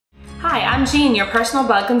Hi, I'm Jean, your personal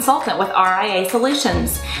bug consultant with RIA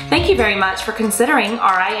Solutions. Thank you very much for considering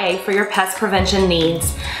RIA for your pest prevention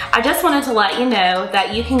needs. I just wanted to let you know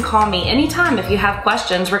that you can call me anytime if you have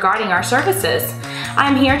questions regarding our services.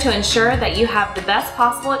 I'm here to ensure that you have the best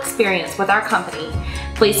possible experience with our company.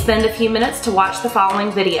 Please spend a few minutes to watch the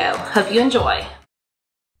following video. Hope you enjoy.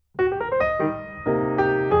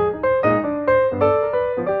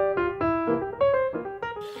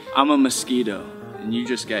 I'm a mosquito, and you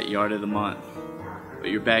just got Yard of the Month.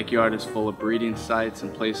 But your backyard is full of breeding sites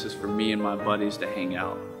and places for me and my buddies to hang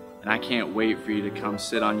out. And I can't wait for you to come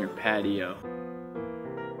sit on your patio.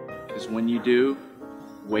 Because when you do,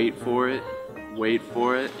 wait for it, wait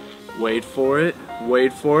for it, wait for it,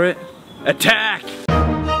 wait for it, attack!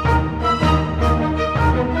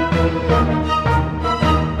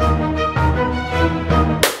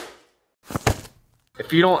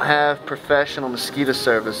 If you don't have professional mosquito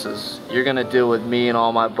services, you're gonna deal with me and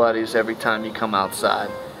all my buddies every time you come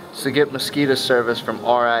outside. So get mosquito service from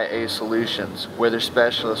RIA Solutions, where their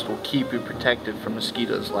specialist will keep you protected from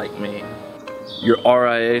mosquitoes like me. Your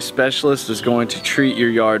RIA specialist is going to treat your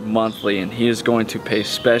yard monthly, and he is going to pay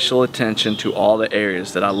special attention to all the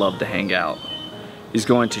areas that I love to hang out. He's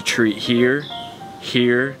going to treat here,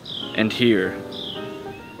 here, and here.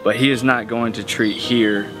 But he is not going to treat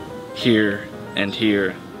here, here, and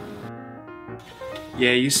here.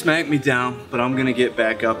 Yeah, you smacked me down, but I'm gonna get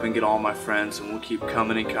back up and get all my friends, and we'll keep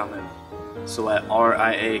coming and coming. So let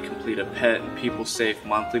RIA complete a pet and people safe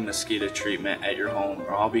monthly mosquito treatment at your home,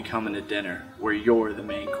 or I'll be coming to dinner where you're the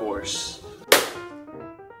main course.